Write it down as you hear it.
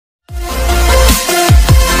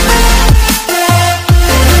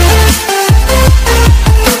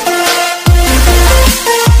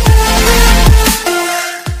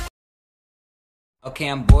Okay,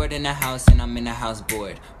 I'm bored in the house and I'm in the house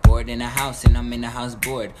bored. Bored in the house and I'm in the house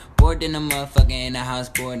bored. Bored in the motherfucker in the house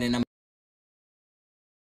bored and I'm.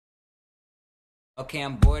 Okay,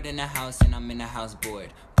 I'm bored in the house and I'm in the house bored.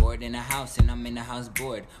 Bored in the house and I'm in the house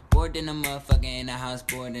bored. Bored in the motherfucker in the house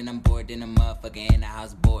bored and I'm bored in the motherfucker in the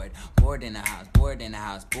house bored. Bored in the house, bored in the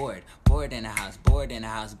house bored. Bored in the house, bored in the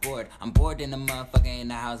house bored. I'm bored in the motherfucker in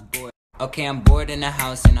the house bored. Okay, I'm bored in the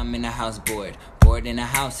house and I'm in the house bored. Bored in the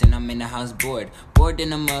house and I'm in the house bored. Bored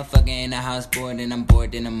in the motherfucker in the house bored and I'm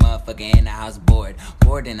bored in the motherfucker in the house bored.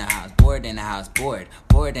 Bored in the house, bored in the house bored.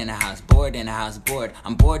 Bored in the house, bored in the house bored.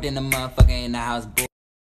 I'm bored in the motherfucker in the house bored.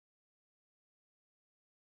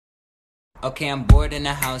 Okay, I'm bored in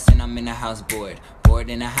the house and I'm in the house bored. Bored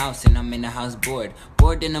in the house and I'm in the house bored.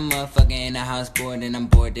 Bored in the motherfucker in the house bored and I'm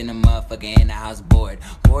bored in the motherfucker in the house bored.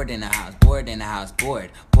 Bored in the house, bored in the house bored.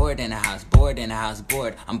 Bored in the house, bored in the house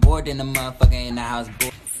bored. I'm bored in the motherfucker in the house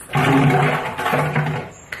bored.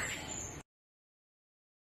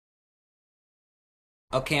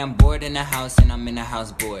 Okay, I'm bored in the house and I'm in the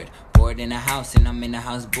house bored. Bored in the house and I'm in the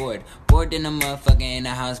house bored. Bored in the motherfucker in the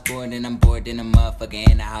house bored and I'm bored in the motherfucker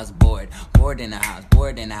in the house bored. Bored in the house,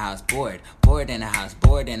 bored in the house bored. Bored in the house,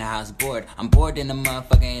 bored in the house bored. I'm bored in the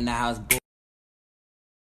motherfucker in the house bored.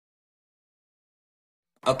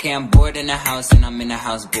 Okay, I'm bored in the house and I'm in the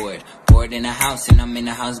house bored. Bored in the house and I'm in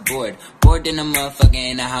the house bored. Bored in the motherfucker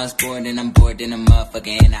in the house bored and I'm bored in the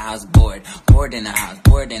motherfucker in the house bored. Bored in the house,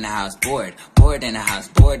 bored in the house bored. Bored in the house,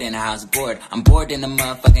 bored in the house bored. I'm bored in the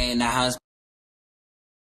motherfucker in the house.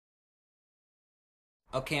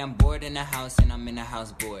 Okay, I'm bored in the house and I'm in the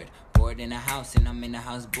house bored. Bored in the house and I'm in the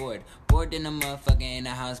house bored. Bored in the motherfucker in the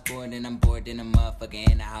house bored and I'm bored in the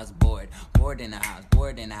motherfucker in the house bored. Bored in the house,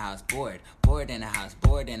 bored in the house bored. Bored in the house,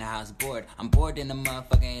 bored in the house bored. I'm bored in the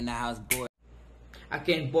motherfucker in the house bored.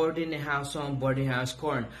 Again, bored in the house on boarding house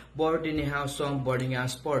corn. Bored in the house on boarding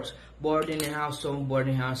house sports. Bored in the house on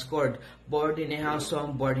boarding house court. Bored in the house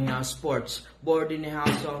on boarding house sports. Bored in the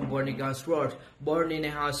house on boarding house road. Bored in the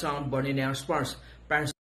house on boarding house sports.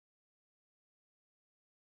 Parents.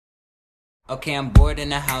 Okay, I'm bored in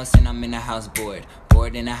the house and I'm in the house bored.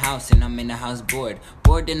 Bored in the house and I'm in the house bored.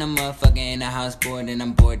 Bored in the motherfucker in the house bored and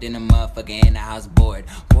I'm bored in the motherfucker in the house bored.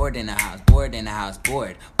 Bored in the house, bored in the house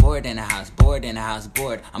bored. Bored in the house, bored in the house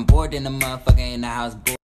bored. I'm bored in the motherfucker in the house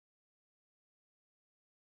bored.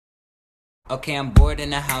 Okay, I'm bored in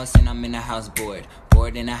the house and I'm in the house bored.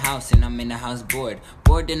 Bored in the house and I'm in the house bored.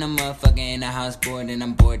 Bored in the motherfucker in the house bored and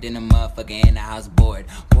I'm bored in the motherfucker in the house bored.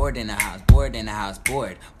 Bored in the house, bored in the house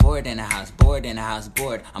bored. Bored in the house, bored in the house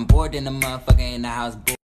bored. I'm bored in the motherfucker in the house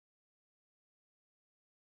bored.